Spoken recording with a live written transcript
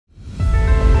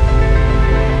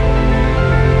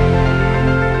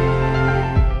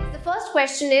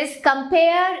question is,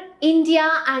 compare India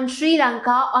and Sri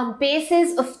Lanka on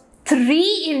basis of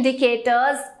 3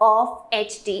 indicators of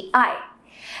HDI.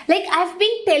 Like I've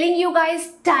been telling you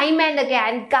guys time and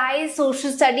again, guys, social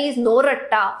studies no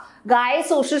ratta. Guys,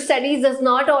 social studies does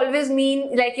not always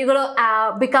mean like you're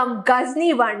gonna become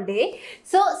Ghazni one day.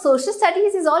 So social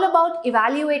studies is all about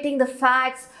evaluating the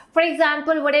facts. For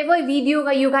example, whatever video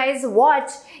you guys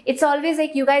watch, it's always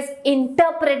like you guys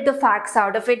interpret the facts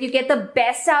out of it. You get the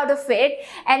best out of it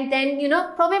and then, you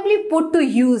know, probably put to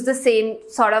use the same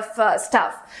sort of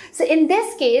stuff. So in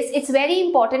this case, it's very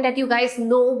important that you guys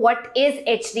know what is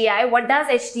HDI, what does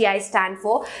HDI stand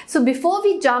for. So before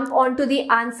we jump onto the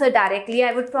answer directly,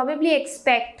 I would probably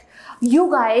expect you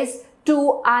guys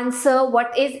to answer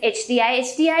what is HDI.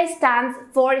 HDI stands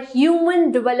for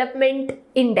Human Development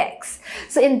Index.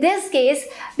 So in this case,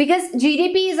 because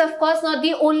GDP is of course not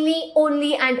the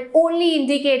only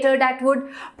indicator that would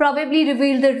probably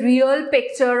reveal the real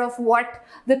picture of what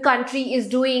the country is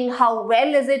doing, how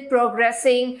well is it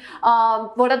progressing,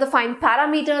 what are the fine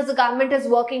parameters the government is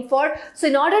working for. So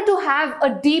in order to have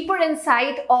a deeper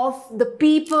insight of the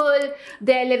people,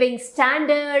 their living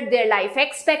standard, their life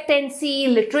expectancy,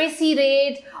 literacy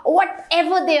rate,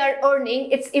 whatever they are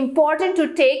earning, it's important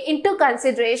to take into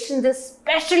consideration this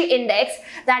special index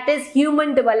that is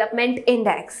Human Development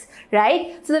Index,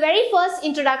 right? So the very first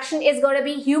introduction is going to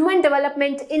be Human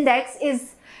Development Index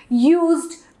is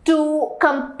used to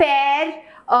compare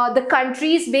the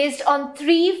countries based on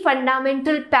 3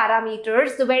 fundamental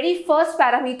parameters. The very first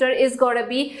parameter is going to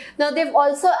be, now they've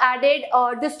also added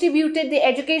or distributed the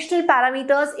educational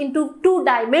parameters into 2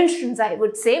 dimensions, I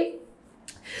would say.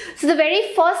 So the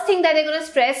very first thing that they're going to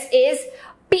stress is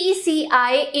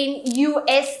PCI in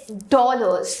US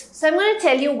dollars. So I'm going to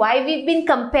tell you why we've been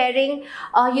comparing,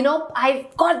 you know,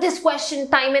 I've got this question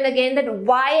time and again that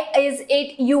why is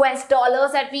it US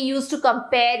dollars that we use to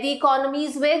compare the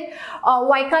economies with?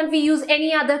 Why can't we use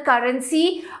any other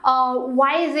currency?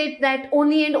 Why is it that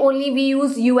only and only we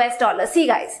use US dollars? See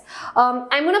guys,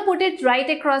 I'm going to put it right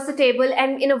across the table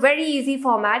and in a very easy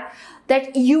format,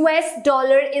 that US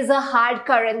dollar is a hard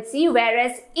currency,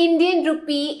 whereas Indian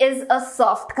rupee is a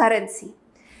soft currency.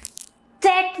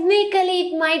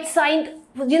 Technically, it might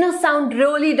sound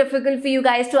really difficult for you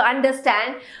guys to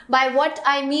understand by what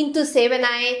I mean to say when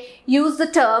I use the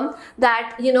term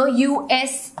that, you know,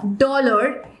 US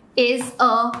dollar is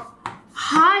a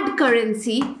hard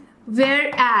currency,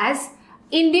 whereas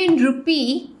Indian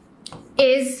rupee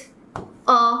is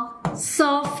a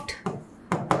soft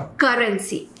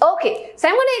currency. Okay, so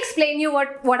I'm going to explain you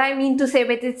what I mean to say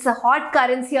with it's a hard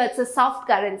currency or it's a soft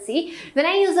currency. When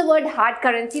I use the word hard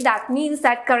currency, that means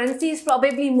that currency is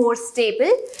probably more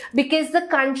stable because the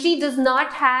country does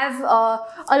not have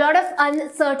a lot of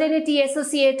uncertainty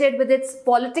associated with its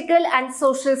political and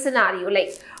social scenario.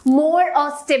 Like more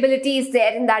stability is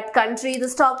there in that country. The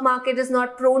stock market is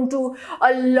not prone to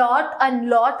a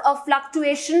lot of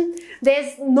fluctuation.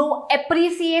 There's no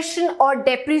appreciation or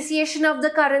depreciation of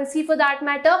the currency for that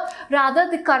matter.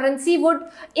 Rather, the currency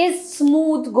is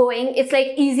smooth going. It's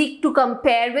like easy to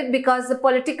compare with because the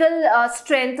political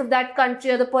strength of that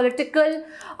country or the political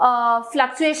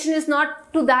fluctuation is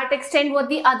not to that extent what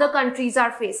the other countries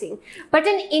are facing. But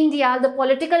in India, the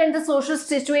political and the social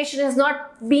situation has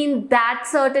not been that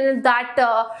certain and that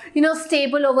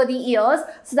stable over the years.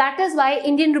 So that is why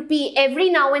Indian rupee every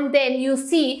now and then you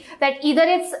see that either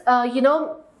it's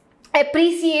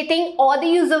appreciating or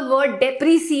they use the word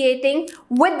depreciating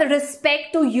with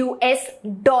respect to US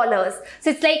dollars. So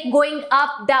it's like going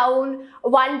up, down,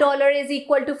 $1 is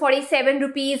equal to 47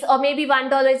 rupees or maybe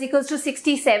 $1 is equals to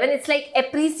 67. It's like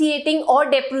appreciating or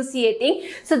depreciating.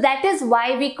 So that is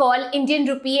why we call Indian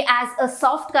rupee as a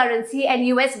soft currency and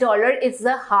US dollar is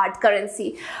the hard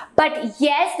currency. But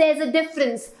yes, there's a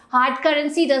difference. Hard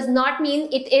currency does not mean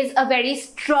it is a very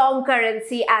strong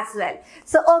currency as well.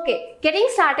 So, okay, getting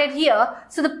started here.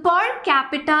 So, the per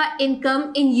capita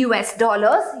income in US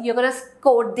dollars, you're going to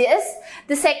quote this.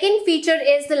 The second feature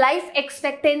is the life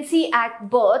expectancy at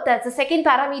birth. That's the second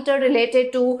parameter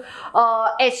related to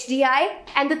HDI.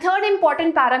 And the third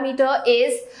important parameter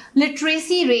is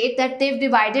literacy rate that they've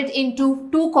divided into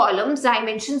 2 columns,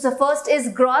 dimensions. The first is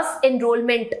gross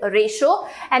enrollment ratio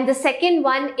and the second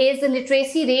one is the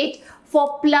literacy rate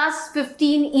for plus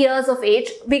 15 years of age,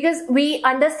 because we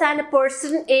understand a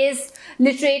person is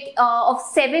literate of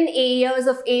 7 years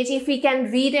of age if he can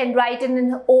read and write in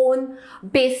his own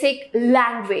basic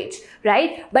language,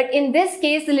 right? But in this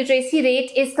case, the literacy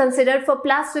rate is considered for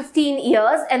plus 15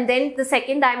 years, and then the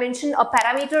second dimension or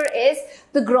parameter is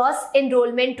the gross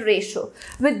enrollment ratio.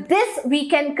 With this, we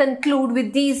can conclude,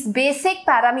 with these basic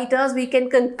parameters, we can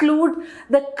conclude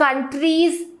the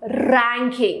country's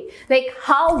ranking, like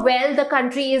how well the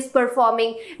country is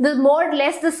performing. The more or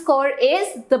less the score is,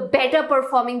 the better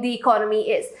performing the economy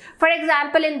is. For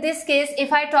example, in this case,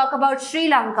 if I talk about Sri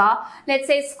Lanka, let's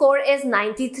say score is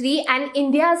 93 and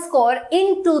India's score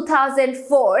in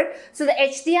 2004. So the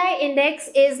HDI index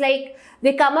is like,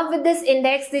 they come up with this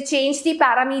index, they change the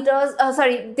parameters,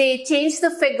 they change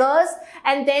the figures,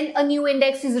 and then a new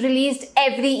index is released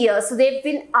every year. So you've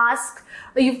been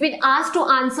asked to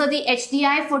answer the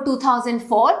HDI for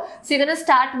 2004. So you're going to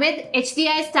start with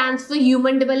HDI stands for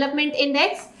Human Development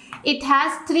Index. It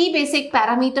has 3 basic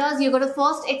parameters. You're going to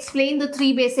first explain the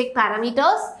 3 basic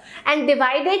parameters and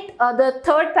divide it. The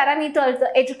third parameter, the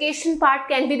education part,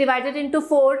 can be divided into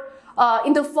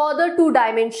further 2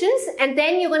 dimensions, and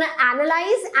then you're going to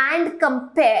analyze and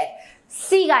compare.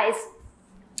 See guys,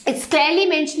 it's clearly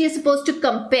mentioned you're supposed to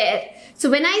compare. So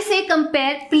when I say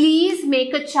compare, please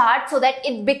make a chart so that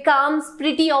it becomes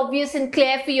pretty obvious and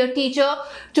clear for your teacher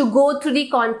to go through the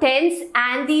contents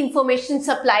and the information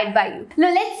supplied by you.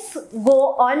 Now let's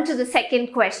go on to the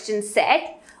second question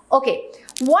set. Okay,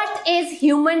 what is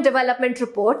Human Development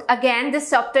Report? Again, this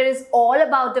chapter is all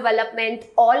about development,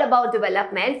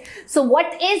 So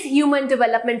what is Human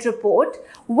Development Report?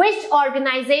 Which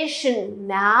organization,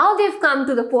 now they've come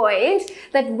to the point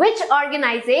that which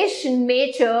organization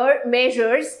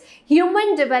measures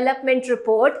Human Development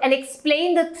Report and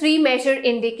explain the 3 measure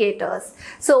indicators.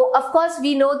 So of course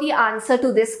we know the answer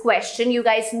to this question. You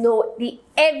guys know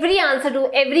every answer to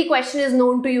every question is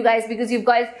known to you guys, because you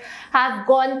guys have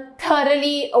gone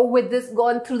thoroughly with this,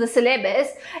 gone through the syllabus.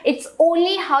 It's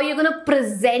only how you're going to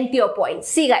present your points.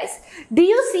 See guys, do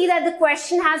you see that the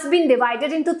question has been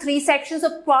divided into 3 sections?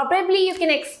 So probably you can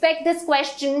expect this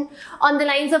question on the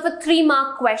lines of a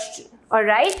 3-mark question.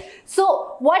 Alright,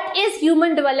 so what is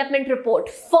Human Development Report?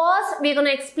 First, we're going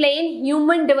to explain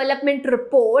Human Development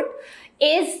Report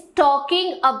is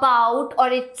talking about, or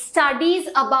it studies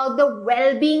about the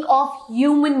well-being of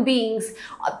human beings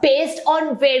based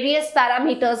on various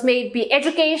parameters. May it be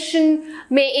education,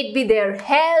 may it be their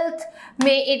health,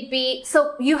 may it be,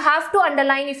 so you have to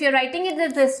underline, if you're writing it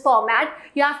in this format,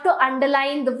 you have to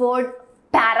underline the word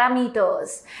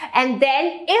parameters, and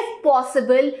then if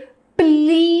possible,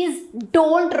 please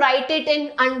don't write it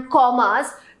in commas.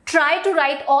 Try to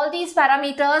write all these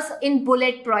parameters in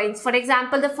bullet points. For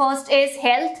example, the first is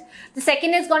health, the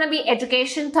second is going to be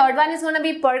education, third one is going to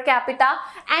be per capita,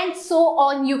 and so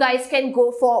on. You guys can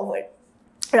go forward,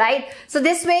 right? So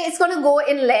this way it's going to go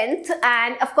in length,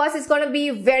 and of course it's going to be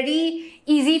very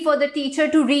easy for the teacher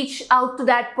to reach out to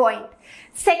that point.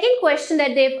 Second question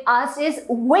that they've asked is,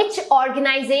 which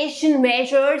organization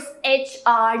measures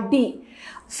HRD?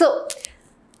 So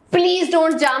please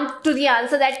don't jump to the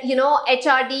answer that, you know,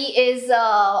 HRD is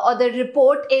or the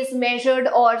report is measured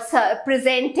or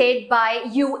presented by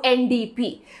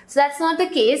UNDP. So that's not the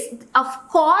case. Of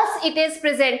course, it is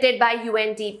presented by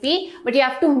UNDP, but you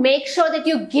have to make sure that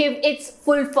you give its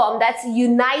full form. That's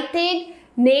United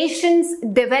Nations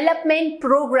Development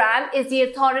Program is the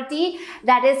authority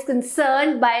that is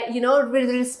concerned by, you know, with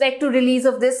respect to release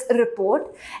of this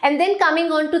report. And then coming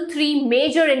on to 3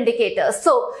 major indicators.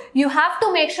 So you have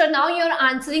to make sure now you're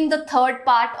answering the third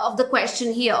part of the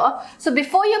question here. So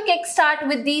before you kickstart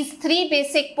with these 3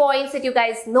 basic points that you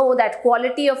guys know, that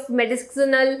quality of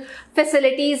medicinal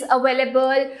facilities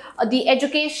available, the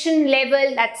education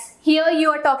level, that's here you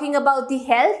are talking about the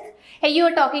health. Here you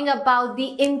are talking about the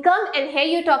income, and here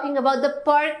you're talking about the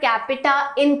per capita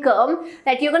income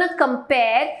that you're going to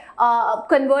compare,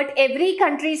 convert every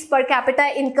country's per capita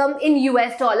income in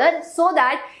US dollar so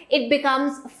that it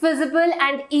becomes feasible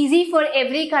and easy for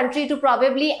every country to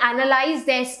probably analyze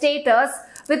their status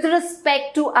with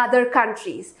respect to other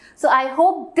countries. So I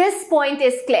hope this point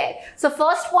is clear. So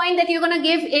first point that you're going to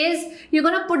give is, you're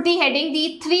going to put the heading,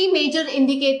 the 3 major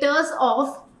indicators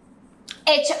of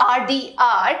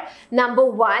HRDR. Number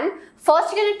 1,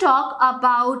 first you're going to talk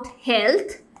about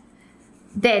health,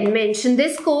 then mention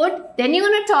this code, then you're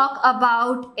going to talk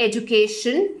about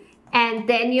education, and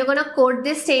then you're going to quote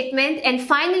this statement, and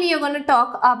finally you're going to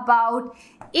talk about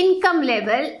income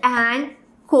level and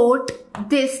quote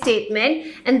this statement,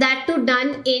 and that too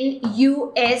done in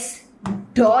US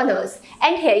dollars.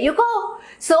 And here you go.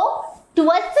 So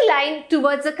towards the line,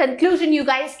 towards the conclusion, you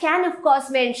guys can of course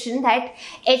mention that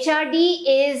HRD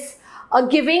is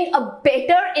giving a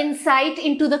better insight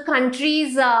into the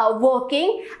country's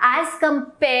working as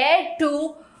compared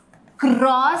to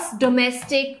gross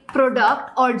domestic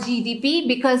product or GDP,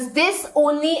 because this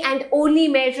only and only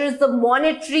measures the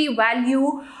monetary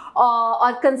value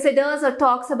or considers or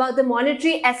talks about the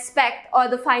monetary aspect or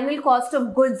the final cost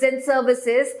of goods and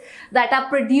services that are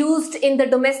produced in the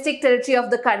domestic territory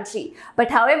of the country, but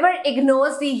however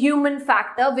ignores the human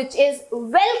factor, which is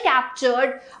well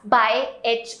captured by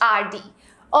HRD.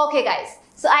 Okay guys,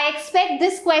 so I expect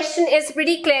this question is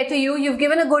pretty clear to you. You've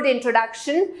given a good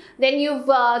introduction, then you've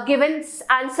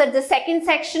answered the second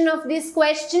section of this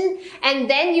question, and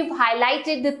then you've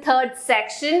highlighted the third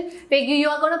section where you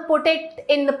are going to put it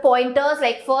in the pointers,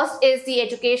 like first is the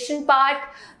education part,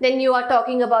 then you are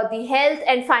talking about the health,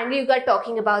 and finally you are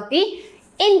talking about the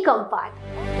income part.